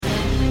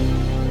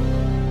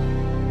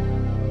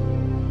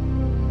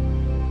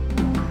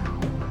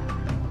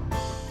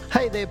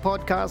Hey there,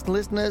 podcast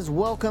listeners.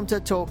 Welcome to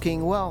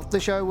Talking Wealth, the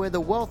show where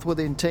the Wealth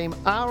Within team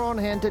are on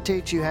hand to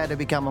teach you how to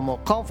become a more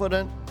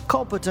confident,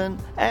 competent,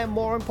 and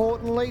more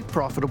importantly,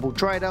 profitable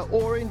trader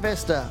or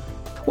investor.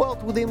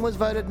 Wealth Within was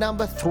voted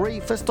number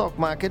 3 for stock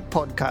market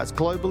podcasts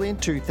globally in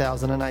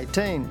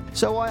 2018.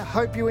 So I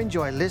hope you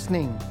enjoy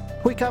listening.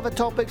 We cover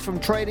topics from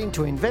trading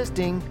to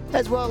investing,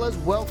 as well as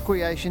wealth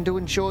creation to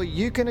ensure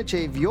you can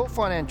achieve your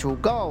financial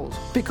goals.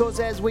 Because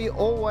as we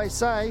always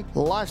say,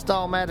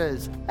 lifestyle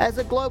matters. As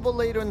a global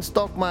leader in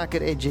stock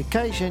market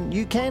education,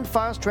 you can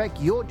fast track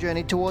your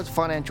journey towards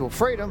financial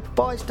freedom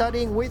by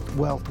studying with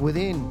Wealth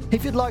Within.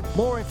 If you'd like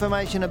more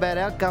information about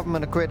our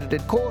government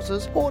accredited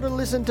courses or to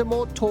listen to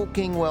more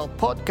Talking Wealth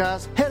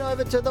podcasts, head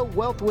over to the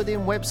Wealth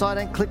Within website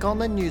and click on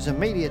the News and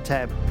Media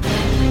tab.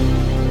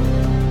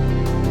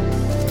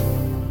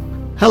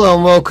 Hello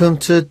and welcome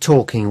to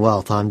Talking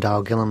Wealth. I'm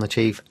Dale Gillen, the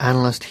Chief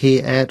Analyst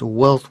here at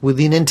Wealth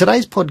Within. In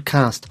today's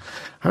podcast,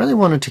 I really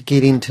wanted to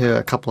get into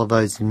a couple of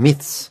those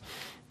myths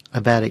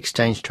about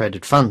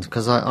exchange-traded funds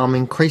because I'm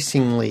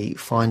increasingly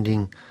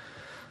finding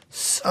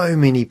so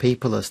many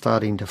people are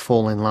starting to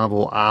fall in love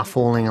or are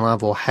falling in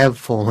love or have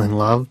fallen in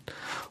love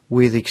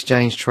with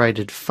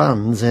exchange-traded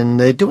funds, and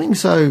they're doing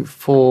so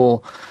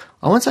for,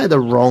 I won't say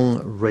the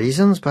wrong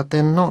reasons, but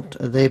they're not.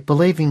 They're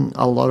believing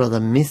a lot of the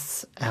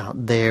myths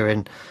out there,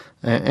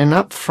 and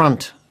up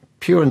front,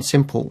 pure and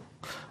simple,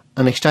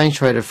 an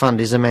exchange-traded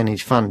fund is a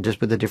managed fund, just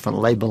with a different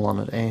label on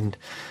it. And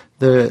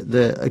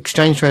the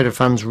exchange-traded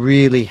funds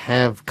really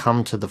have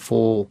come to the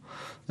fore,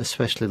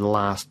 especially the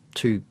last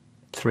 2-3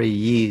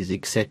 years,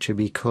 etc.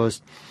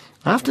 Because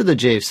after the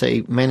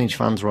GFC, managed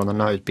funds were on the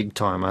nose big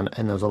time, and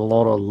there was a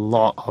lot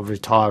of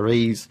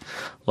retirees,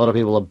 a lot of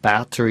people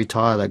about to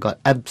retire. They got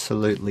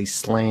absolutely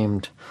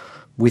slammed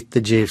with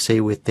the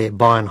GFC, with their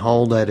buy and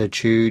hold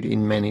attitude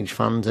in managed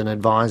funds, and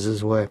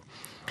advisors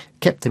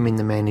kept them in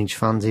the managed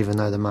funds even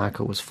though the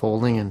market was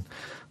falling, and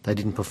they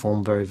didn't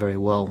perform very, very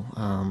well,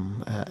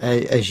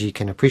 as you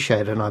can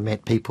appreciate. And I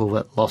met people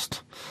that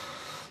lost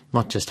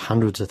not just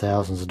hundreds of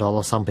thousands of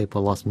dollars, some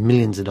people lost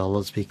millions of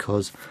dollars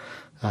because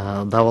they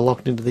were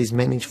locked into these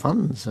managed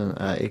funds,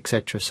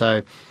 etc.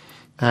 So,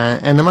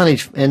 and the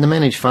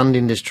managed fund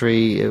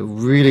industry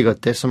really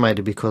got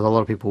decimated because a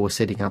lot of people were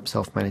setting up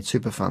self-managed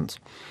super funds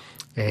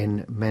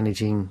and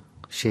managing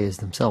shares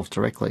themselves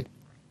directly,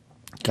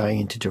 going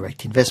into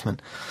direct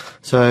investment.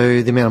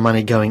 So the amount of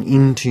money going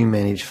into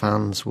managed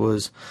funds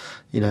was,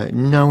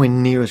 nowhere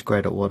near as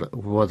great at what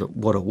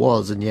it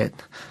was, and yet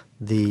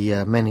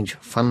the managed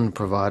fund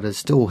providers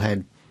still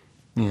had,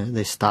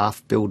 their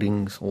staff,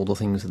 buildings, all the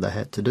things that they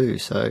had to do.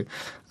 So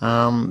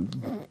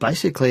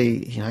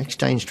basically,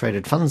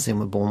 exchange-traded funds then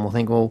were born. We'll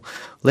think, well,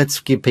 let's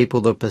give people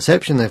the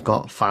perception they've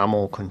got far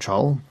more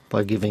control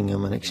by giving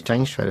them an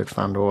exchange-traded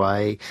fund or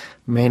a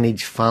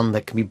managed fund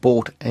that can be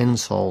bought and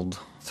sold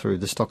through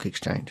the stock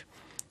exchange.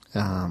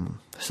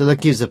 So that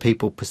gives the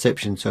people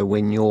perception. So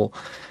when you're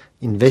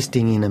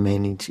investing in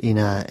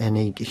an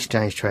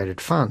exchange-traded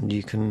fund,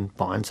 you can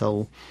buy and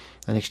sell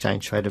an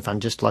exchange-traded fund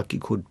just like you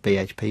could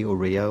BHP or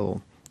Rio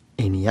or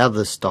any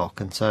other stock.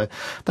 And so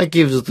that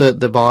gives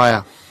the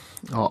buyer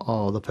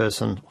or the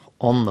person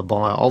on the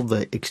buyer of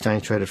the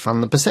exchange-traded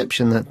fund the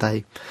perception that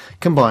they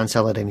can buy and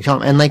sell at any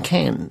time. And they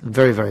can,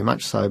 very, very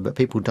much so, but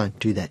people don't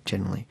do that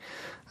generally.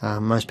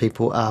 Most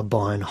people are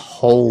buy and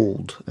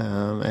hold,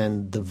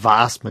 and the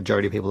vast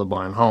majority of people are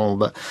buy and hold.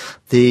 But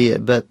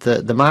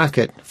the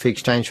market for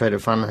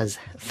exchange-traded funds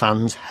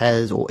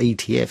or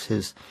ETFs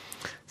has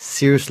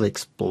seriously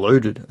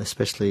exploded,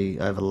 especially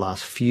over the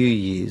last few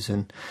years.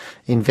 And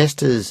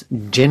investors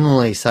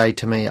generally say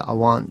to me, I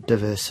want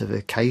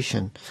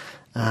diversification.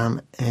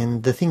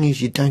 And the thing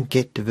is, you don't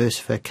get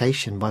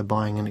diversification by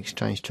buying an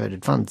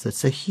exchange-traded fund.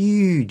 That's a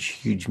huge,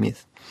 huge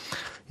myth.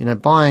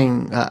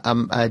 Buying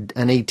an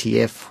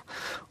ETF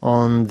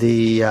on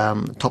the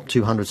top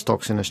 200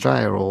 stocks in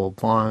Australia, or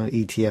buying an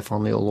ETF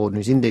on the All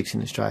Ordinaries Index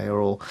in Australia,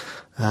 or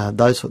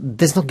that's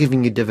not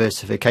giving you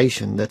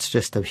diversification. That's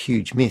just a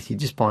huge myth. You're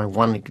just buying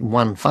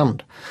one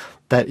fund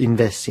that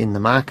invests in the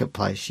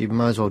marketplace. You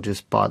might as well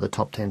just buy the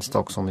top 10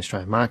 stocks on the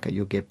Australian market.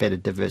 You'll get better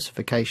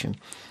diversification.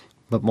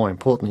 But more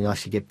importantly, you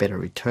actually get better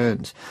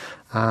returns.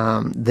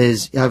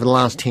 There's over the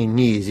last 10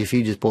 years, if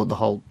you just bought and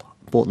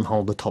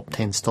hold the top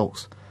 10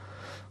 stocks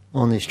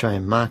on the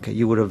Australian market,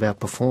 you would have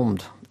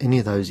outperformed any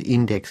of those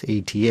index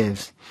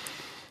ETFs,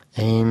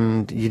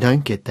 and you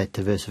don't get that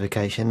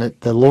diversification.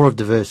 The law of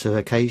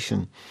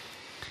diversification,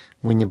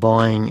 when you're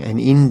buying an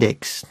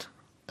indexed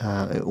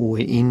or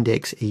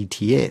index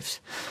ETFs,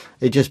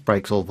 it just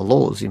breaks all the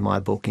laws in my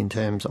book in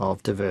terms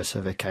of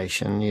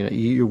diversification.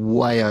 You're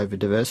way over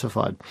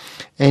diversified,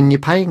 and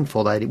you're paying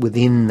for that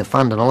within the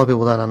fund. And a lot of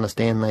people don't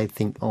understand. They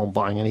think,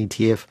 buying an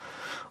ETF,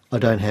 I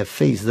don't have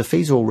fees. The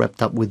fees are all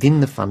wrapped up within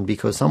the fund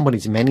because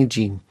somebody's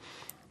managing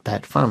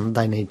that fund.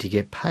 They need to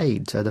get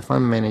paid. So the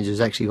fund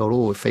manager's actually got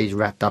all the fees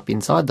wrapped up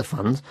inside the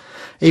funds,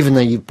 even though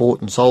you've bought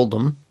and sold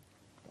them,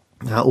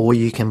 or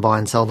you can buy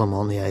and sell them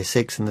on the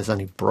ASX and there's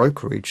only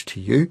brokerage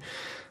to you.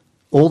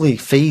 all the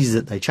fees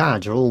that they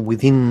charge are all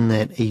within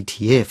that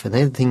ETF, and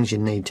they're the things you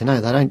need to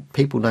know.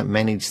 People don't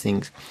manage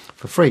things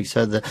for free.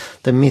 So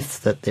the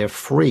myth that they're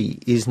free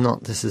is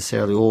not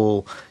necessarily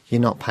all. You're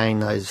not paying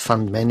those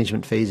fund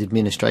management fees,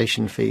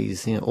 administration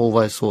fees, all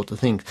those sorts of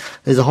things.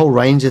 There's a whole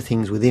range of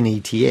things within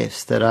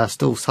ETFs that are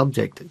still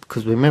subject,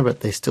 because remember,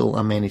 they're still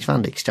a managed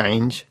fund,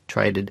 exchange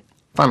traded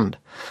fund.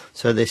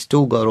 So they've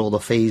still got all the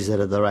fees that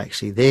are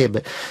actually there,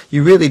 but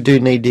you really do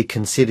need to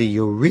consider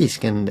your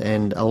risk, and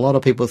a lot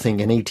of people think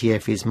an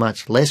ETF is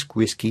much less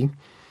risky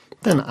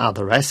than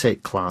other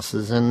asset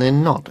classes, and they're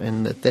not,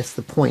 and that's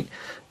the point,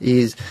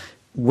 is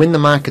when the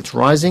market's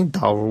rising,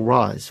 they will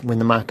rise. When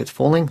the market's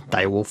falling,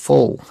 they will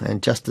fall,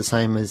 and just the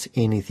same as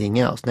anything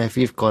else. Now, if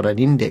you've got an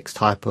index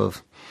type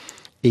of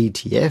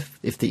ETF,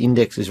 if the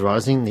index is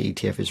rising, the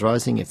ETF is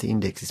rising. If the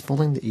index is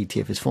falling, the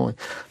ETF is falling.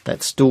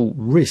 That's still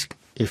risk.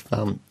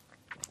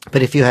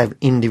 But if you have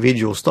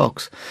individual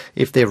stocks,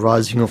 if they're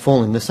rising or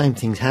falling, the same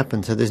things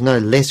happen. So there's no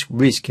less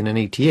risk in an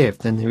ETF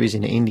than there is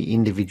in any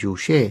individual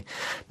share.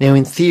 Now,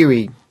 in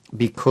theory,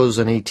 because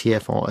an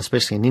ETF, or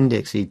especially an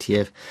index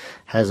ETF,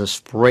 has a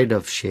spread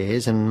of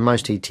shares, and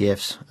most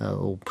ETFs,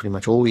 or pretty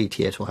much all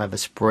ETFs, will have a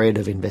spread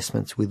of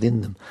investments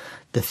within them.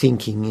 The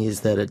thinking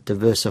is that it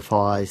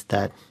diversifies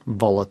that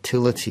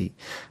volatility,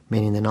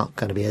 meaning they're not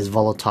going to be as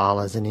volatile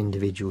as an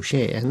individual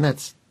share, and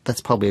that's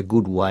probably a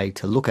good way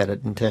to look at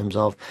it in terms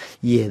of,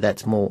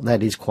 that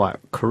is quite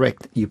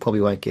correct. You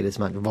probably won't get as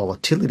much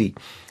volatility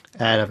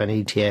out of an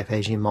ETF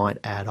as you might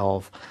out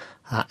of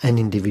an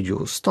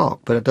individual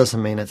stock, but it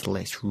doesn't mean it's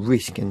less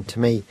risk. And to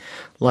me,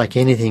 like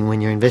anything, when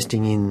you're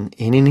investing in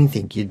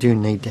anything, you do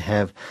need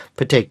to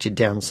protect your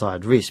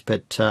downside risk.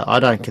 But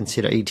I don't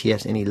consider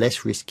ETFs any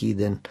less risky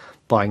than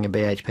buying a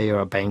BHP or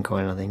a bank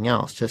or anything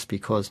else, just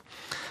because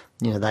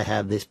they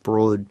have this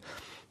broad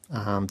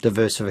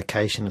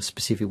diversification of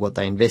specific what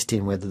they invest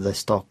in, whether they're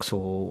stocks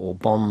or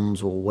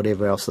bonds or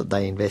whatever else that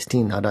they invest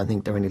in. I don't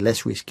think they're any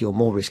less risky or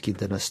more risky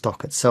than a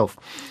stock itself.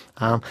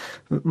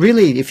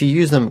 Really, if you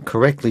use them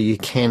correctly, you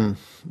can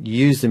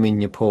use them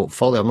in your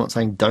portfolio. I'm not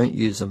saying don't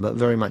use them, but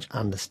very much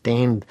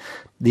understand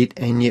it.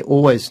 And you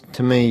always,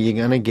 to me, you're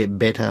going to get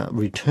better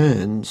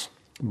returns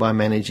by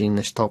managing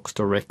the stocks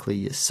directly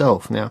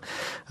yourself. Now,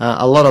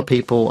 a lot of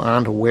people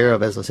aren't aware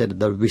of, as I said,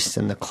 the risks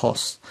and the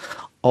costs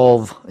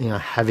of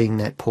having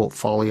that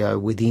portfolio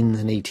within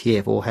an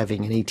ETF, or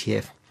having an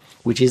ETF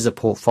which is a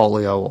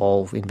portfolio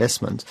of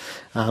investments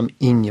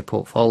in your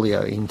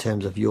portfolio in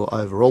terms of your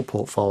overall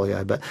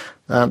portfolio. But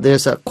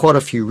there's quite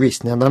a few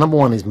risks. Now, the number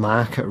one is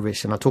market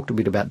risk, and I talked a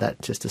bit about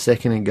that just a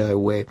second ago,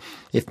 where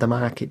if the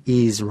market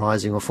is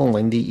rising or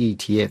falling, the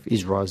ETF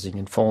is rising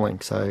and falling.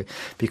 So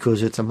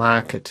because it's a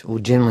market, or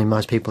generally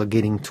most people are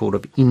getting sort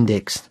of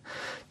indexed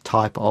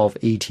type of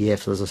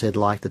ETFs, as I said,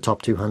 like the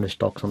top 200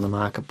 stocks on the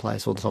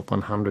marketplace or the top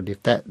 100.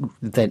 If that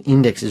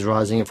index is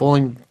rising and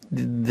falling,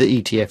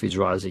 the ETF is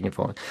rising and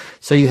falling.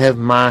 So you have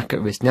market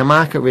risk. Now,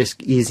 market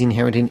risk is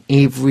inherent in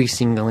every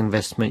single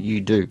investment you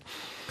do.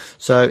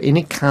 So, and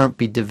it can't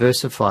be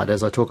diversified,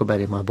 as I talk about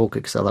in my book,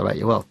 Accelerate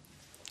Your Wealth.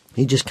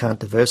 You just can't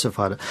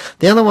diversify it.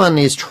 The other one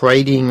is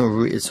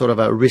trading, sort of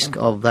a risk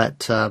of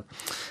that,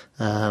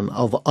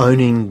 of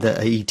owning the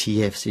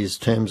ETFs, is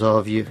terms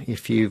of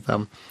if you've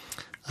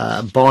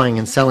buying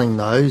and selling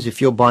those. If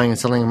you're buying and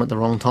selling them at the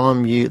wrong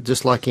time, you,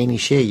 just like any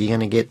share, you're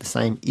going to get the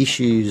same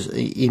issues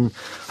in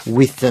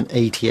with an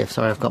ETF.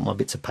 Sorry, I've got my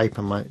bits of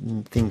paper, my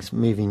things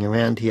moving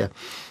around here.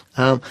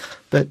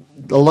 But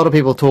a lot of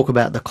people talk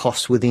about the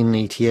costs within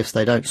ETFs.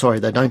 They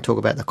don't talk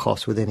about the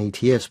costs within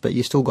ETFs, but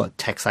you still got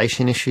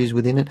taxation issues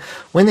within it.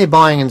 When they're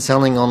buying and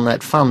selling on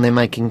that fund, they're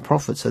making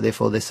profit, so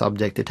therefore they're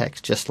subject to tax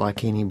just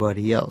like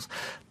anybody else.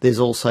 There's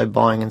also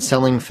buying and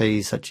selling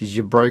fees, such as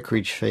your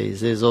brokerage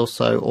fees. There's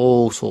also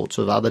all sorts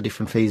of other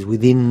different fees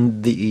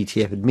within the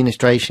ETF,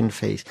 administration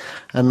fees,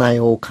 and they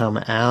all come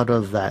out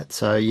of that.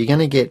 So you're going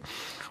to get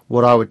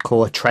what I would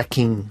call a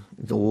tracking,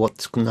 or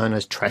what's known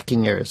as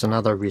tracking errors,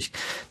 another risk.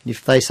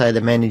 If they say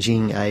they're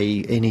managing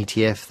an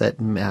ETF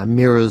that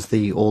mirrors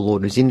the All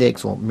Ordinaries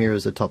Index or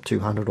mirrors the top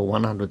 200 or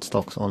 100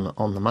 stocks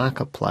on the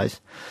marketplace,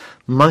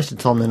 most of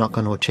the time they're not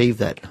going to achieve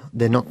that.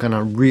 They're not going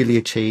to really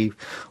achieve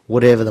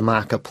whatever the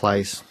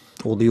marketplace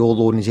or the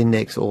All Ordinaries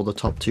Index or the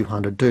top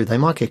 200 do. They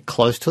might get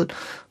close to it,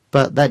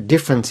 but that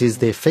difference is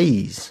their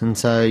fees, and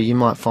so you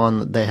might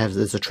find that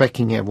there's a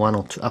tracking error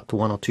of up to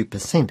 1 or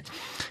 2%,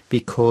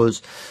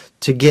 because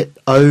to get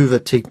over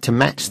to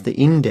match the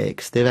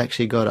index, they've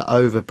actually got to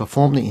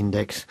overperform the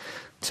index,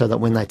 so that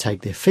when they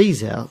take their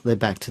fees out, they're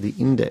back to the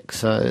index.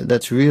 So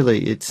that's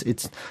really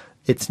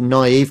it's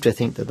naive to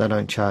think that they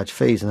don't charge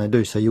fees, and they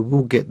do. So you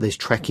will get this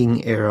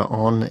tracking error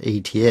on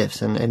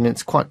ETFs, and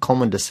it's quite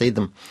common to see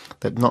them,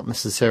 that not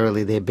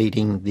necessarily they're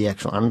beating the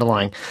actual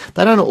underlying.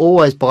 They don't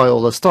always buy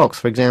all the stocks.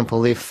 For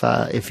example, if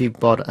you've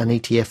bought an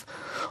ETF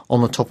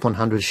on the top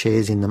 100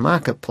 shares in the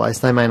marketplace,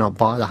 they may not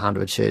buy the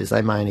 100 shares.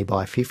 They may only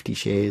buy 50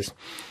 shares,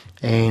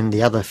 and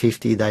the other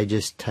 50 they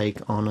just take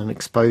on an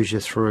exposure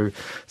through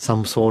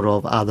some sort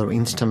of other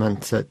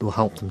instrument that will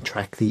help them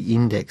track the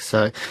index.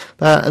 So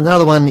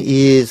another one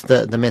is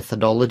the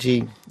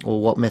methodology,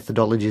 or what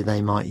methodology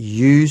they might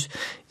use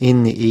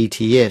in the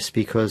ETFs,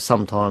 because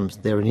sometimes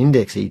they're an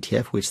index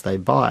ETF which they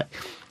buy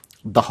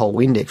the whole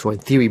index, or in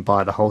theory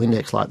buy the whole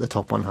index like the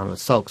top 100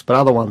 stocks, but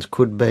other ones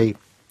could be,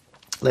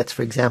 let's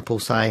for example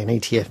say an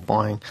ETF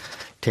buying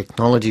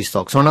technology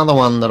stocks. Or another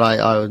one that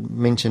I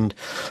mentioned,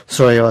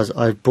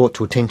 I brought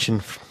to attention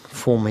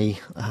for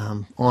me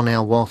on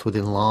our Wealth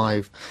Within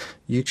Live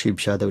YouTube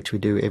show, which we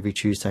do every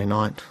Tuesday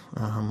night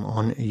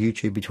on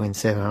YouTube between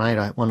 7 and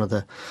 8. One of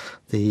the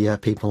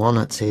people on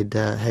it said,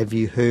 have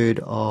you heard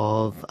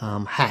of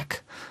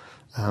HACK?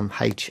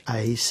 HACK,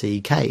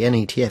 an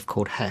ETF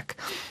called HACK.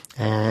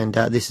 And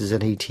this is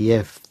an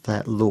ETF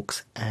that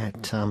looks at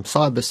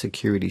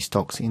cybersecurity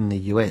stocks in the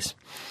US.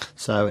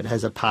 So it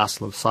has a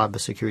parcel of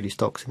cybersecurity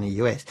stocks in the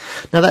US.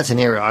 Now that's an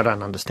area I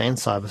don't understand,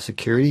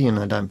 cybersecurity, and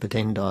I don't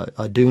pretend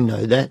I do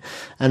know that.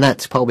 And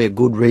that's probably a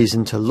good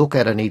reason to look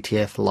at an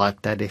ETF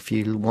like that if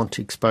you want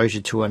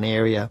exposure to an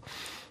area,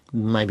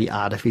 maybe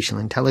artificial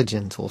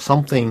intelligence or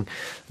something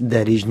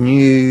that is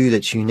new,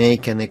 that's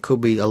unique, and there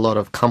could be a lot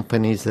of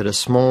companies that are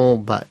small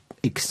but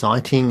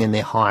exciting and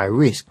they're higher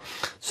risk.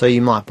 So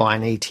you might buy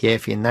an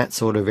ETF in that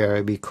sort of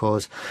area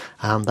because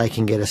they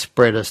can get a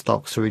spread of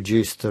stocks to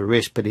reduce the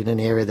risk, but in an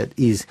area that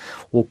is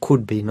or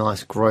could be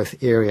nice growth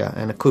area,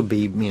 and it could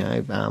be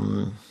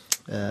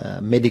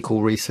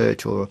medical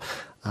research or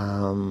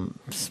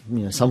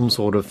some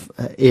sort of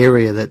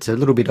area that's a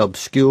little bit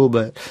obscure,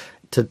 but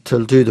to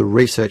do the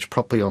research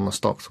properly on the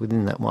stocks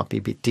within that might be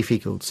a bit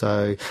difficult.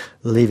 So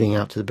leaving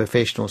up to the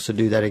professionals to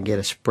do that and get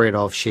a spread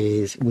of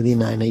shares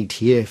within an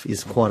ETF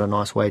is quite a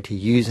nice way to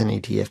use an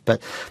ETF.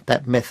 But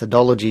that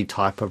methodology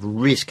type of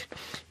risk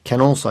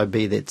can also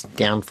be its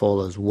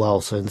downfall as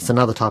well. So it's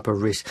another type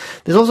of risk.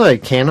 There's also a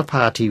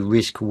counterparty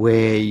risk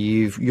where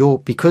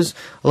because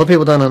a lot of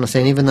people don't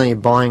understand, even though you're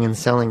buying and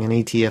selling an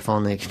ETF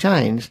on the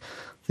exchange,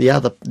 the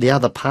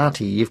other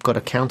party, you've got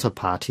a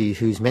counterparty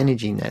who's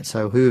managing that.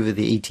 So whoever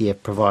the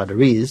ETF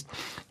provider is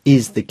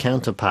the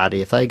counterparty.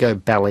 If they go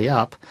belly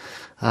up,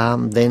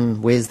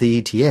 then where's the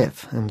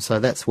ETF? And so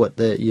that's what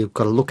you've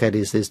got to look at,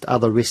 is there's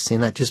other risks in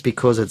that. Just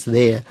because it's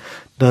there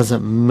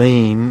doesn't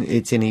mean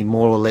it's any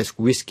more or less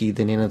risky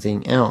than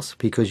anything else,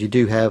 because you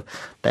do have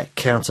that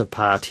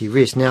counterparty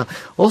risk. Now,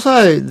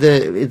 also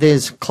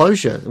there's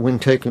closure. When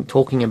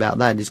talking about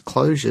that is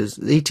closures.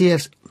 The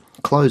ETFs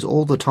close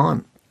all the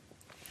time.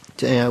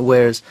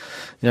 Whereas,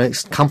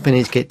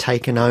 companies get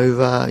taken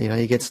over,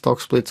 you get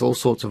stock splits, all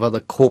sorts of other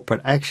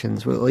corporate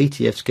actions. Well,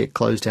 ETFs get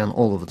closed down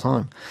all of the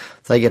time.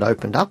 They get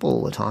opened up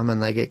all the time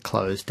and they get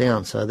closed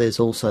down. So there's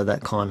also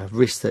that kind of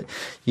risk that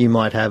you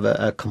might have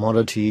a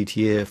commodity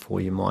ETF,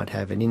 or you might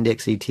have an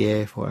index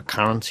ETF, or a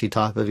currency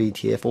type of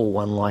ETF, or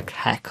one like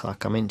HACK,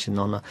 like I mentioned,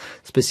 on a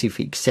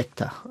specific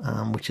sector,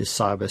 which is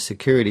cyber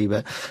security.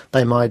 But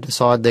they might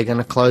decide they're going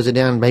to close it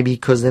down, maybe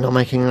because they're not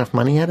making enough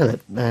money out of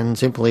it, and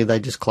simply they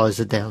just close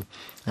it down.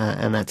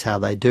 And that's how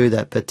they do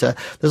that. But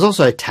there's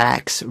also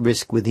tax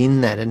risk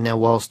within that. And now,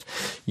 whilst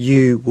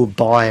you will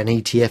buy an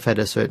ETF at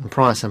a certain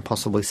price and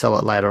possibly sell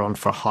it later on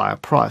for a higher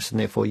price, and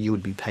therefore you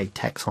would be paid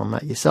tax on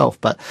that yourself,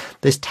 but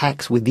there's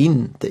tax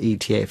within the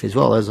ETF as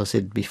well. As I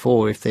said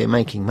before, if they're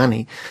making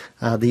money,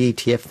 the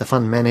ETF, the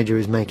fund manager,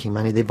 is making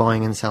money. They're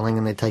buying and selling,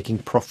 and they're taking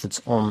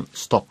profits on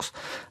stocks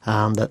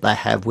that they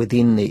have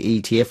within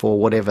the ETF, or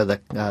whatever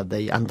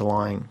the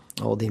underlying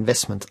or the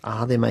investments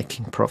are. They're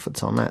making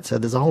profits on that. So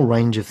there's a whole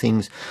range of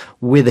things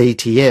with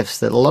ETFs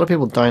that a lot of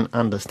people don't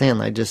understand.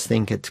 They just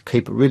think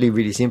keep it really,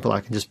 really simple. I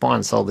can just buy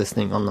and sell this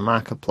thing on the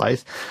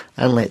marketplace,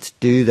 and let's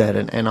do that.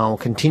 And I'll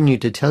continue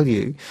to tell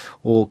you,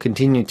 or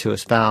continue to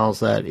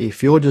espouse, that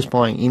if you're just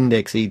buying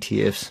index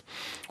ETFs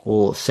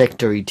or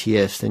sector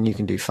ETFs, then you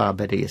can do far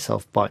better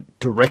yourself by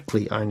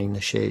directly owning the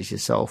shares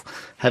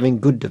yourself, having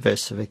good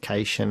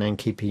diversification and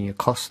keeping your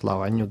costs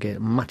low, and you'll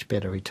get much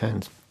better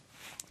returns.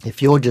 If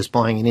you're just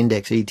buying an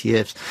index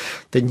ETFs,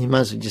 then you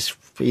might as well just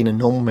in a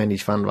normal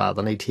managed fund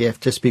rather than ETF.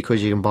 Just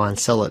because you can buy and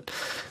sell it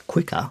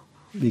quicker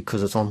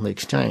because it's on the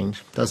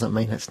exchange doesn't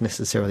mean it's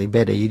necessarily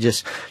better. You're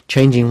just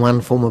changing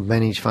one form of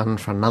managed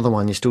fund for another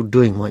one. You're still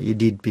doing what you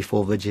did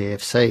before the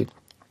GFC.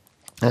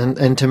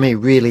 And to me,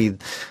 really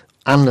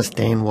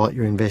understand what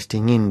you're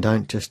investing in.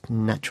 Don't just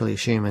naturally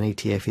assume an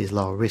ETF is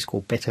lower risk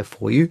or better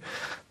for you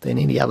than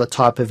any other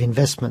type of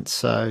investment.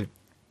 So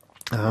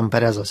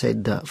but as I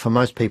said, for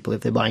most people,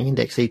 if they're buying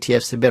index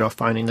ETFs, they're better off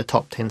owning the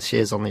top 10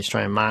 shares on the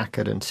Australian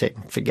market and set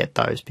and forget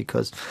those,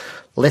 because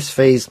less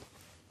fees,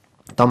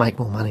 they'll make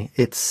more money.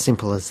 It's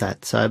simple as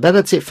that. So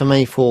that's it for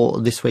me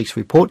for this week's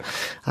report.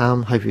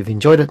 Hope you've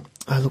enjoyed it.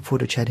 I look forward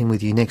to chatting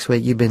with you next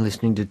week. You've been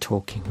listening to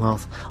Talking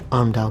Wealth.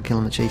 I'm Dale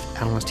Gillen, the Chief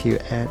Analyst here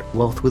at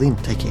Wealth Within.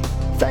 Take care.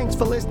 Thanks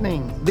for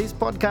listening. This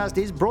podcast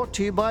is brought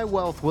to you by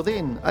Wealth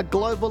Within, a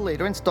global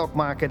leader in stock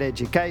market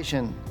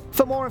education.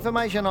 For more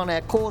information on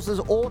our courses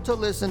or to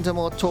listen to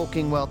more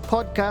Talking Wealth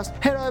podcasts,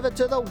 head over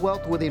to the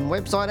Wealth Within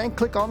website and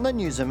click on the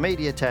News and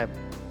Media tab.